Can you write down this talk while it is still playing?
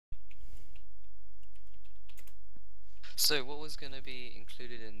So, what was gonna be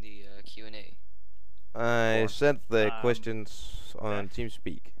included in the Q&A? I sent the Um, questions on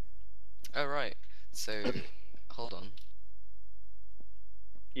TeamSpeak. Oh, right. So, hold on.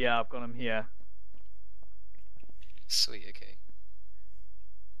 Yeah, I've got him here. Sweet, okay.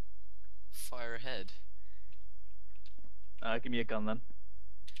 Fire ahead. Give me a gun then.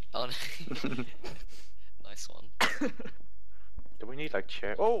 Oh, no. Nice one. Do we need like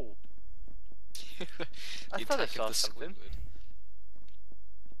chair? Oh, I The thought I attack saw of the something. Squidward.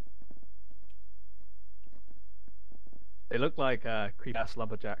 They look like creep ass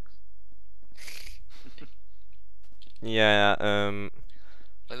lumberjacks. Yeah, Well,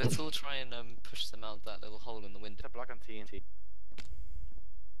 let's all try and push them out that little hole in the window. It's a block on TNT.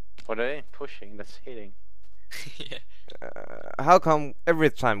 What are they pushing? That's hitting. Yeah. how come every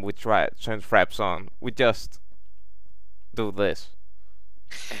time we try to turn fraps on, we just do this?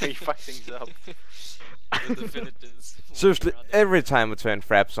 You fuck things up. With the villagers walking Seriously, around every time we turn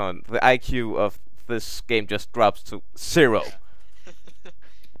fraps on, the IQ of this game just drops to 0.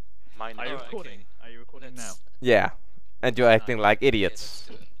 Mine. Are you Alright, recording? okay. Are you recording now? Yeah, and you're acting like Okay, idiots.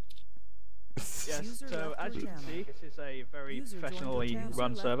 let's do it. Yes. User So left as your you can channel. see, this is a very User joined your professionally channel.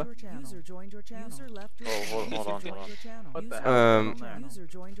 run User server. left your channel. User joined your channel. User left your Oh, channel. hold on, User hold on. joined your channel. What the User hell left is your going on there? channel. User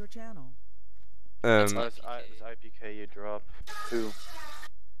joined your channel. Oh, It's it's IPK. You drop 2.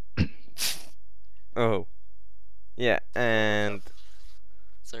 Oh, yeah, and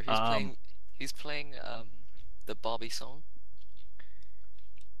So he's playing the Barbie song.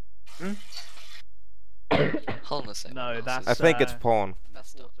 Hmm? Hold on a second. No, my mouse that's I is think it's uh, porn.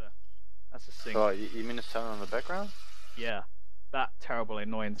 messed up. Water. That's a sink. Oh, you mean the sound on the background? Yeah. That terrible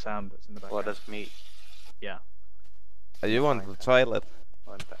annoying sound that's in the Well, background. that's me. Yeah. Are you on the toilet?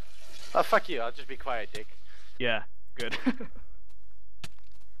 Oh, fuck you. I'll just be quiet, dick. Yeah. Good.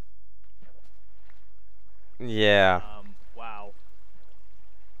 Yeah, Wow.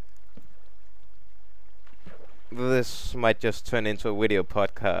 this might just turn into a video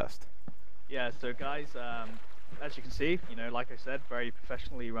podcast. Yeah. So guys, as you can see, you know, like I said, very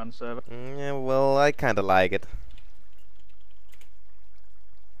professionally run server. Yeah, well, I kinda like it.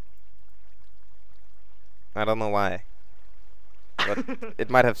 I don't know why, but it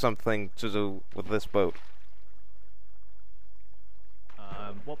might have something to do with this boat.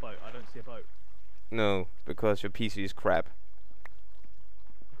 What boat? I don't see a boat. No, because your PC is crap.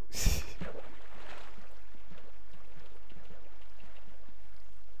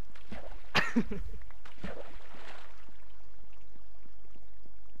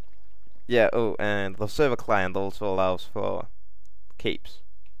 Yeah, oh, and the server client also allows for capes.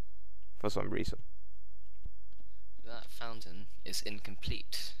 For some reason. That fountain is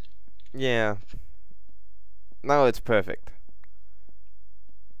incomplete. Yeah. Now it's perfect.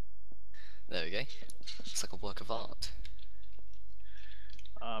 There we go. It's like a work of art.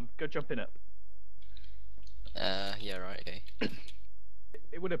 Go jump in it. Yeah, right, okay.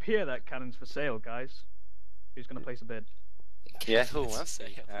 It would appear that cannon's for sale, guys. Who's gonna place a bid? Yeah, who It's wants for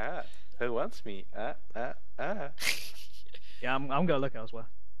me? sale. Who wants me? Yeah, I'm gonna look elsewhere.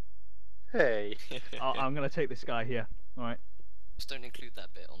 Hey. I'm gonna take this guy here. All right. Just don't include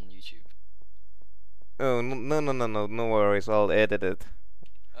that bit on YouTube. Oh, no worries, I'll edit it.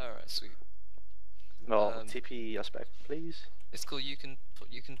 Alright, sweet. Well, Um, TP us back, please. It's cool. You can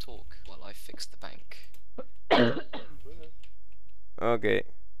talk while I fix the bank. Okay.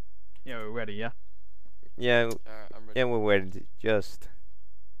 Yeah, we're ready. Yeah. Yeah, Alright, I'm ready. yeah, we're ready. Just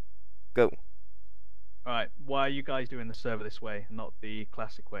go. All right. Why are you guys doing the server this way, and not the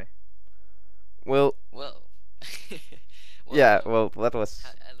classic way? Well, Well. yeah, well, that was...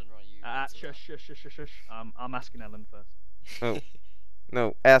 Ellen, right? You. answer Shush, that. shush, shush, shush, shush. I'm asking Ellen first. Oh.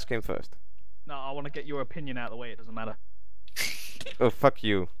 No, ask him first. No, I want to get your opinion out of the way. It doesn't matter. Oh, fuck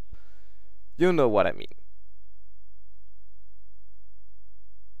you. You know what I mean.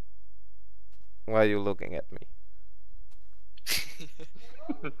 Why are you looking at me?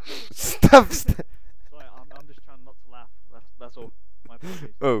 Stop! Sorry, I'm just trying not to laugh. That's all. My apologies.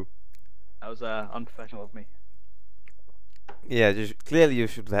 Oh, That was unprofessional of me. yeah, clearly you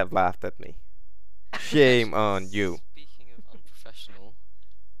should have laughed at me. Shame on you. Speaking of unprofessional,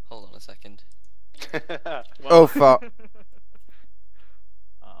 hold on a second. Oh, fuck.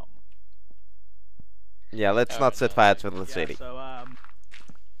 Um, Yeah, let's not set fire to the city. So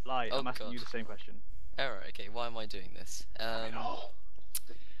Light, I'm Oh, asking you God. the same question. Alright, okay. Why am I doing this?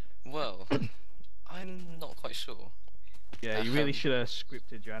 Well, I'm not quite sure. Yeah, you really should have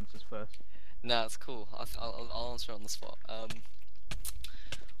scripted your answers first. Nah, it's cool. I'll answer on the spot.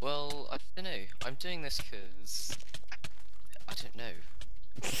 Well, I don't know. I'm doing this because I don't know.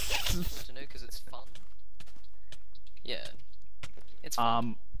 I don't know, because it's fun. Yeah, It's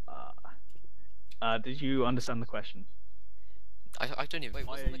fine. Did you understand the question? I don't even. Wait,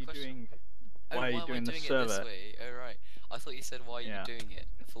 Why what's are the you question? doing? Oh, Why are you am I doing the doing it this server? way? Oh right. I thought you said why are you Yeah. doing it.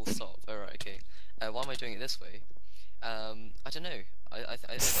 Full stop. Oh right. Okay. Why am I doing it this way? I don't know. I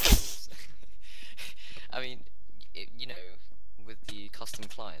I mean, you know, with the custom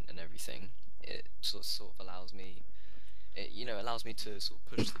client and everything, it sort of allows me. It allows me to sort of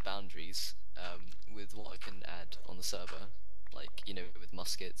push the boundaries with what I can add on the server, like with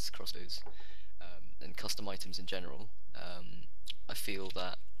muskets, crossbows, and custom items in general. I feel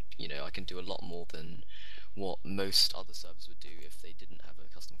that I can do a lot more than what most other servers would do if they didn't have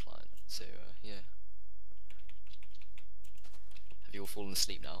a custom client. So yeah. Have you all fallen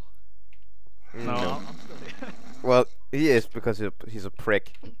asleep now? No, No. I'm still here. Well, he is because he's a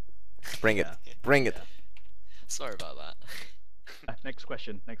prick. Bring it. Yeah. Bring it. Yeah. Sorry about that. Next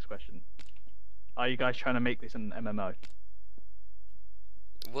question. Next question. Are you guys trying to make this an MMO?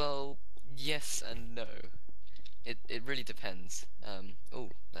 Well, yes and no. It really depends. Oh,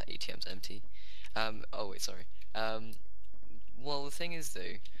 that ATM's empty. Oh wait, sorry. Well, the thing is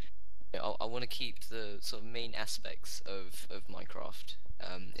though, I want to keep the sort of main aspects of Minecraft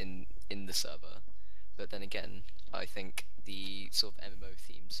in the server, but then again, I think the sort of MMO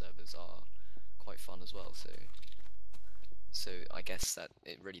themed servers are quite fun as well. So I guess that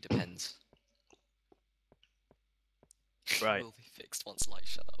it really depends. Right. Will be fixed once light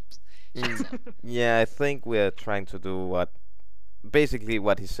shut up. Yeah, I think we're trying to do basically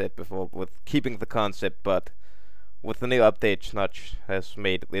what he said before, with keeping the concept, but with the new update Notch has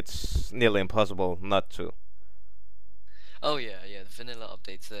made, it's nearly impossible not to. Oh yeah, the vanilla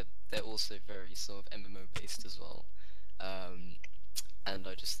updates, they're also very sort of MMO based as well, and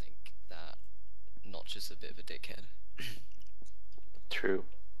I just think that Notch is a bit of a dickhead. True.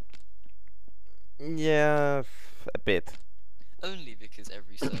 Yeah, a bit. Only because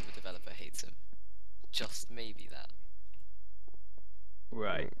every server developer hates him. Just maybe that.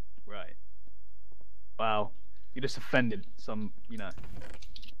 Right. Right. Wow. You just offended some,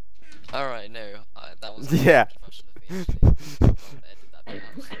 Alright, no, that was Yeah. controversial of me actually. I'll edit that bit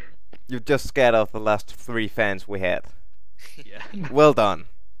out. You just scared off the last 3 fans we had. Yeah. Well done.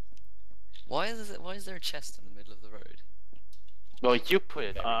 Why is there a chest in the middle of the road? Well, you put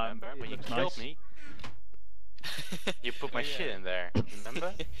it there, remember? it When you looks killed nice. me, you put my Oh, shit yeah. in there,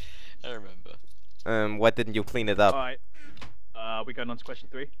 remember? I remember. Why didn't you clean it up? Alright. We going on to question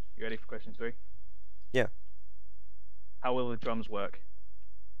 3? You ready for question 3? Yeah. How will the drums work?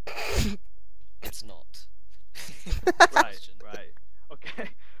 It's not. Right. Question. Right. Okay.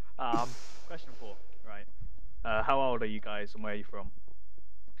 Question 4. Right. How old are you guys and where are you from?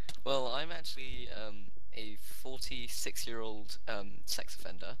 Well, I'm actually a 46-year-old sex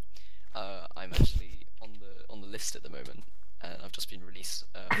offender. I'm actually on the list at the moment, and I've just been released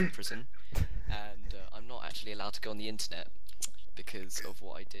from prison, and I'm not actually allowed to go on the internet because of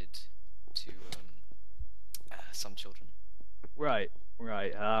what I did to some children. Right.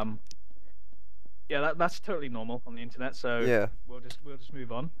 Right. Yeah, that's totally normal on the internet. So Yeah. we'll just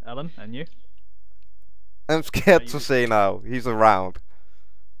move on. Ellen, and you? I'm scared Are to you- say now. He's around.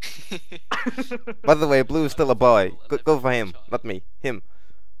 By the way, Blue is still a boy. Go for him, not me. Him.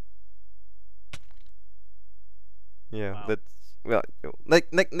 Yeah, Wow. that's well.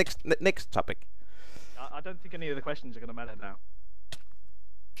 Next topic. I don't think any of the questions are gonna matter now.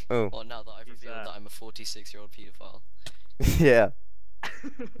 Oh, Well, now that I've He's, revealed that I'm a 46-year-old paedophile. yeah.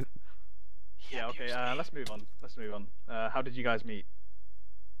 Yeah. Okay. Let's move on. Let's move on. How did you guys meet?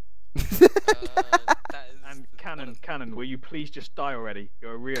 That is And one of- Cannon, will you please just die already?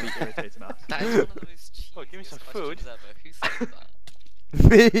 You're really irritating us. That is one of the most Oh, give me some cheesiest food. questions ever. Who thought of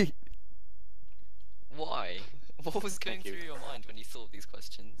that? Me. Why? What was going Thank you. through your mind when you thought of these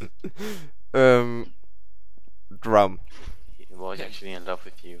questions? Drum. He was actually in love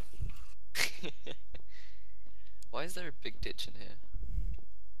with you. Why is there a big ditch in here?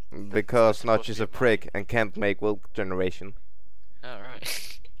 Because supposed Notch to is be a a prick and can't make milk generation.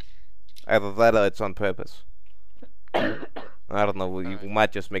 Alright. Either that or it's on purpose. I don't know. You Alright.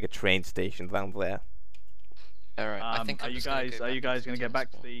 might just make a train station down there. Alright, I think Are I'm you just gonna guys go are you back guys into gonna get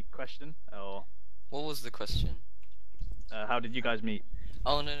back to transport. the question, or What was the question? how did you guys meet?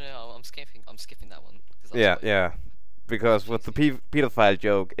 Oh no, I'm skipping that one. 'cause that's Yeah, quite- yeah. Because with the pedophile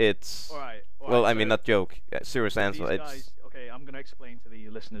joke, it's All right. well, I mean, not joke. Serious answer. These It's guys, okay, I'm gonna explain to the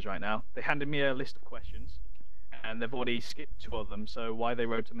listeners right now. They handed me a list of questions, and they've already skipped 2 of them. So why they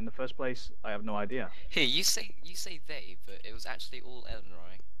wrote them in the first place, I have no idea. Here, you say they, but it was actually all Ellen and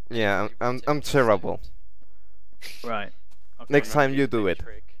I. yeah. Everybody I'm wrote I'm it, so- terrible. Right. Okay. Next time you He's do the it.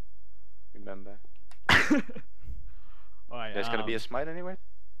 Trick. Remember? Alright, There's gonna be a smite anyway.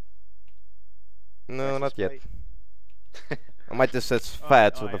 No, Where's not the yet. smite? I might just set alright,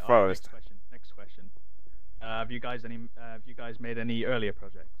 fire to the alright, forest. Next question. Have you guys made any earlier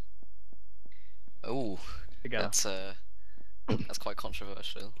projects Oh, together? that's quite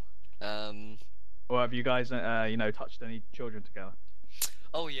controversial. Or have you guys touched any children together?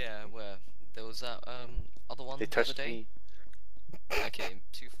 Oh yeah, where there was that other one They the other touched day. me. Okay,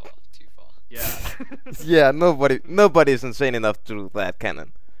 too far, too far. Yeah. Yeah, nobody's insane enough to do that,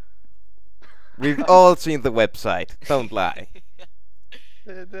 Canon. We've all seen the website. Don't lie.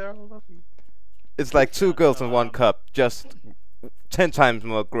 They're all lovely. It's like two girls in one Um, cup, just 10 times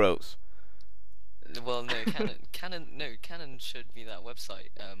more gross. Well, no, Canon showed me that website.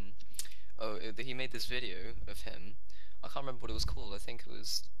 He made this video of him. I can't remember what it was called. I think it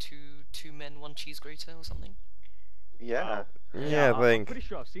was two men, one cheese grater or something. Yeah. Yeah, I I'm think. pretty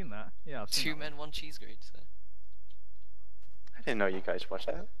sure I've seen that. Yeah, I've seen Two that men, one cheese grater. I didn't know you guys watched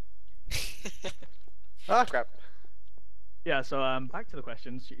that. Ah, crap. Yeah, so back to the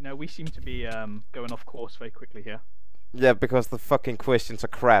questions. We seem to be going off course very quickly here. Yeah, because the fucking questions are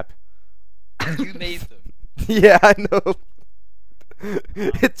crap. You made them. Yeah, I know.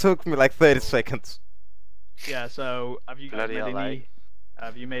 It took me like 30 seconds. Yeah, so have you guys Bloody made hell, any?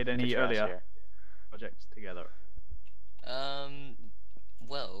 Have you made any Get your ass earlier here. projects together?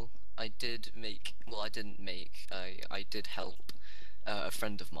 Well, I did make. Well, I didn't make. I did help a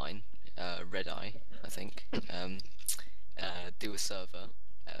friend of mine, Red Eye, I think, do a server.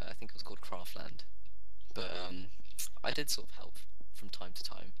 I think it was called Craftland. But I did sort of help from time to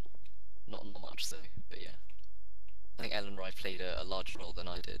time. Not much though, but yeah. I think Ellen Wright played a larger role than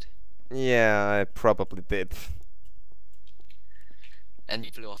I did. Yeah, I probably did. And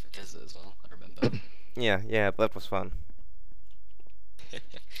you blew off a desert as well, I remember. Yeah, that was fun.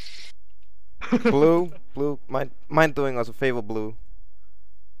 Blue, mind doing us a favor, Blue.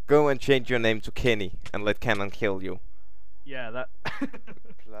 Go and change your name to Kenny and let Canon kill you. Yeah, that.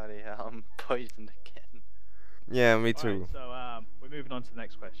 Bloody hell, I'm poisoned again. Yeah, me too. Alright, so we're moving on to the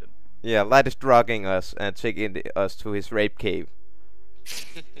next question. Yeah, Lad is drugging us and taking us to his rape cave.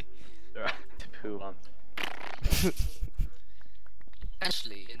 Alright. To poo on.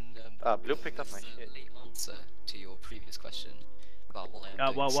 Actually, in Blue picked up my the shit. late answer to your previous question about what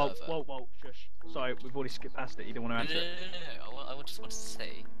I'm doing server. Whoa, shush. Sorry, we've already skipped past it. You don't want to No, answer no, it. no, no, no. I just wanted to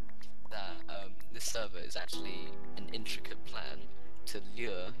say that this server is actually an intricate plan to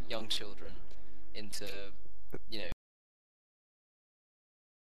lure young children into, you know,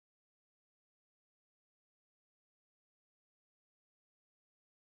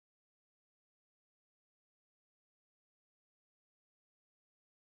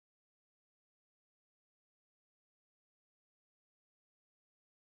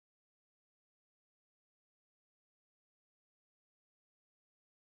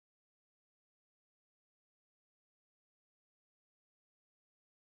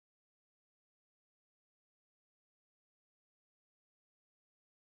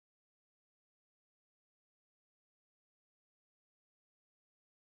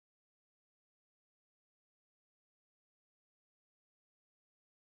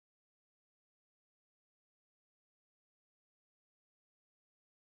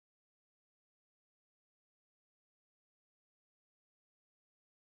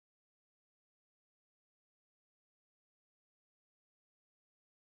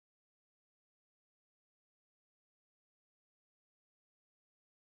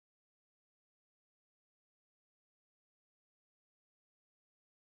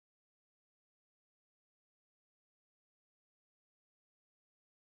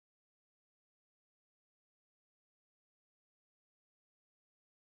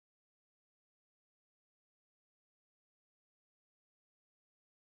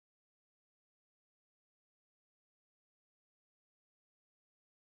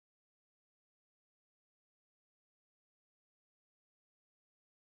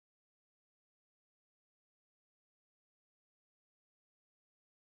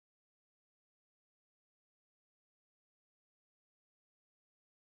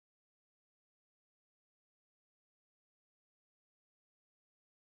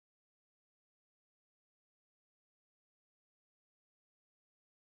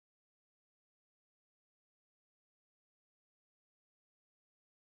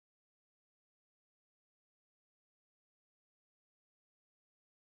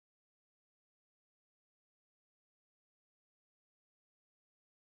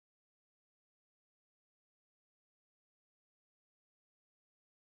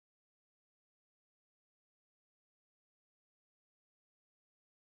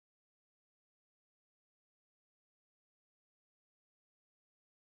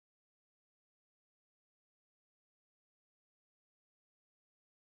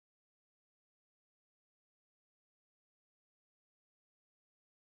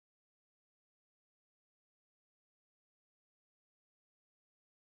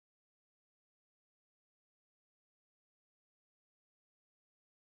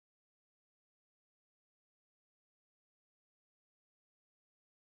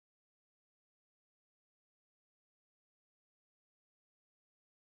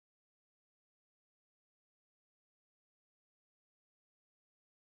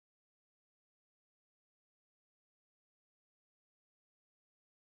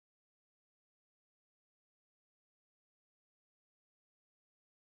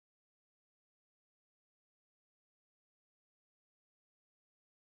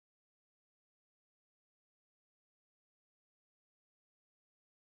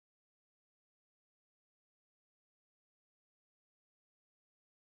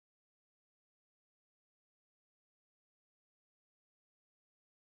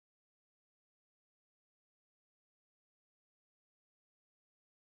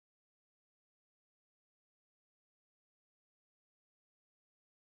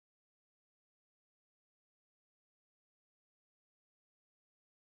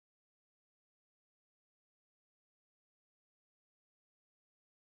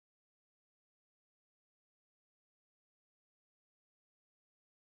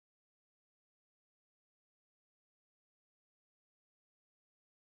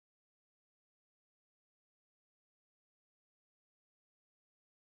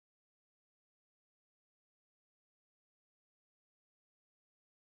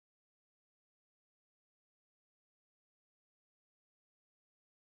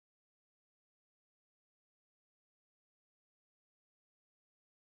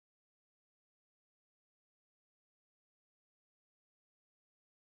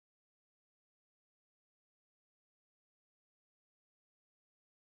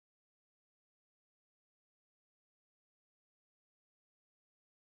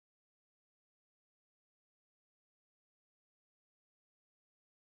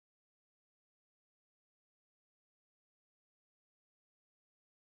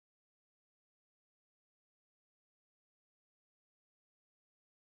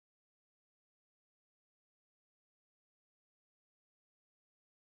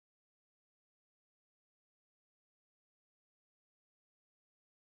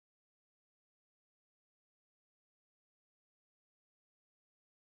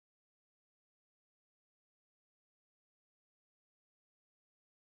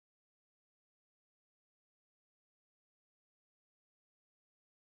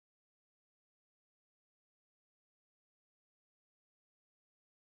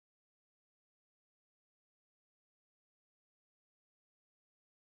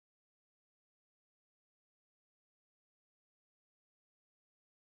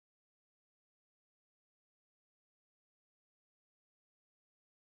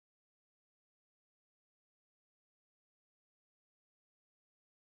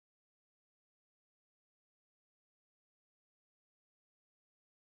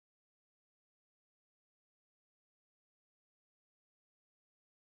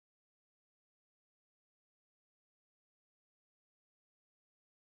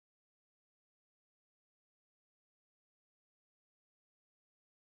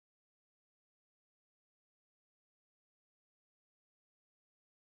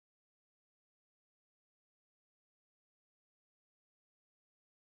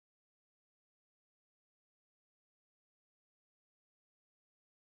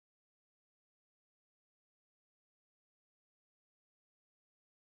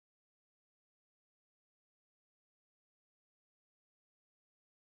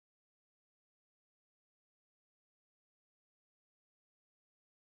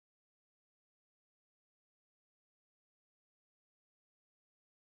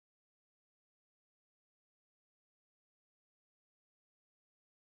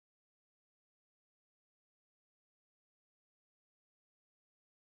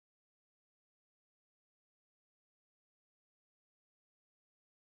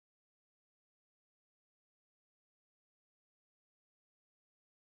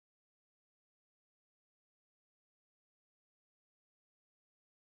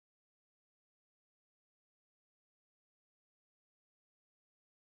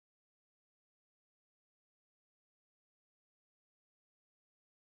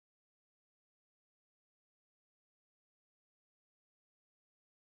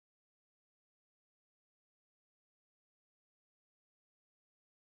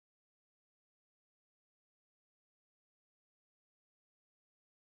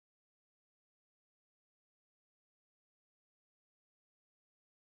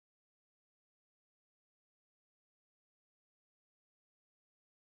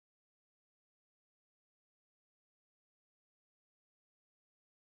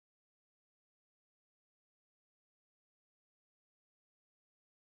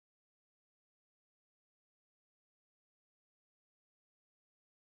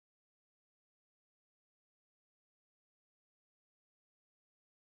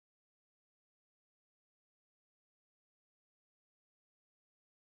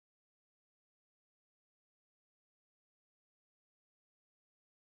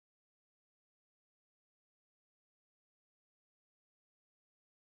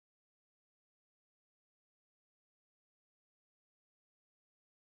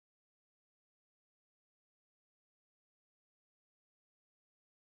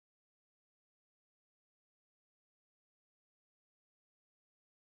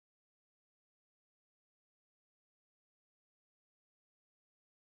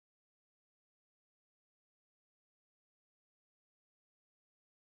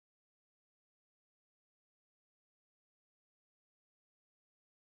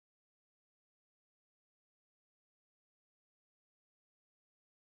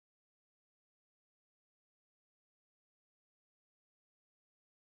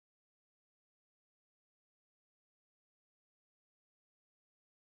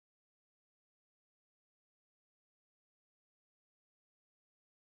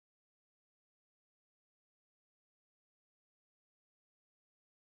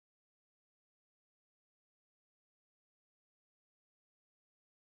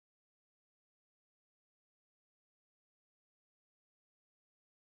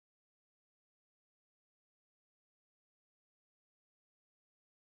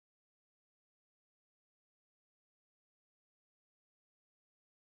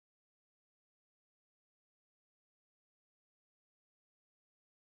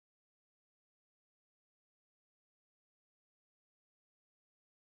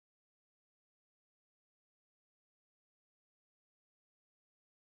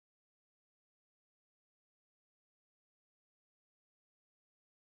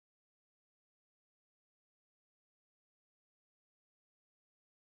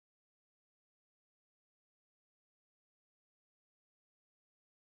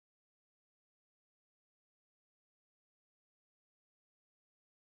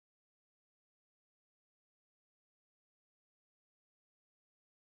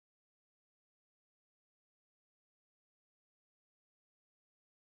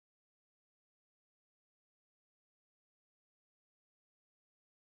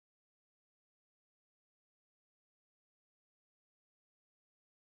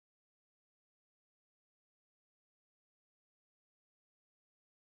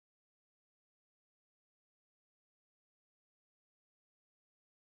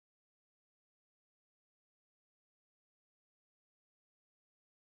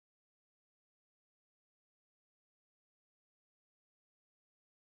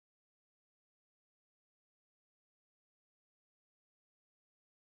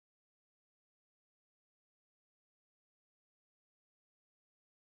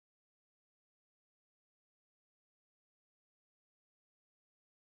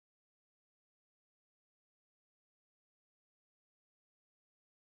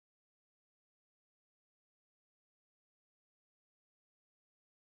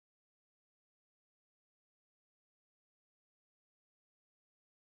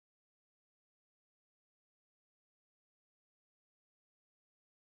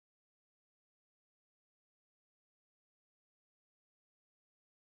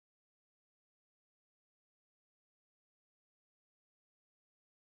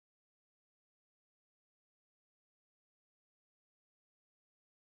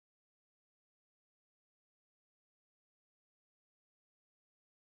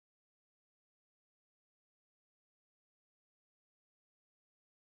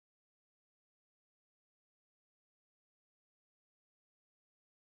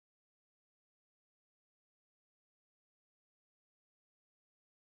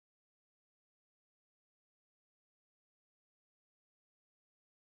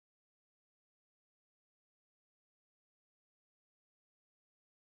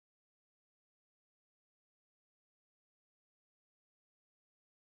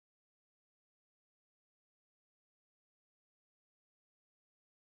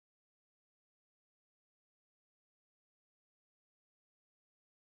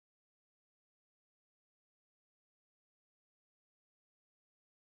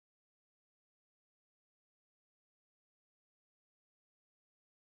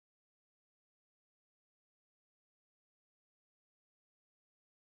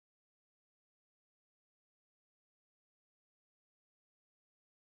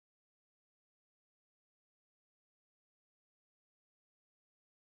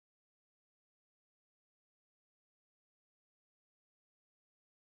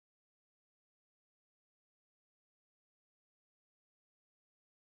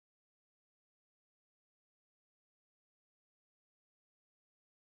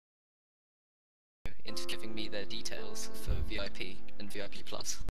 into giving me their details for VIP and VIP Plus.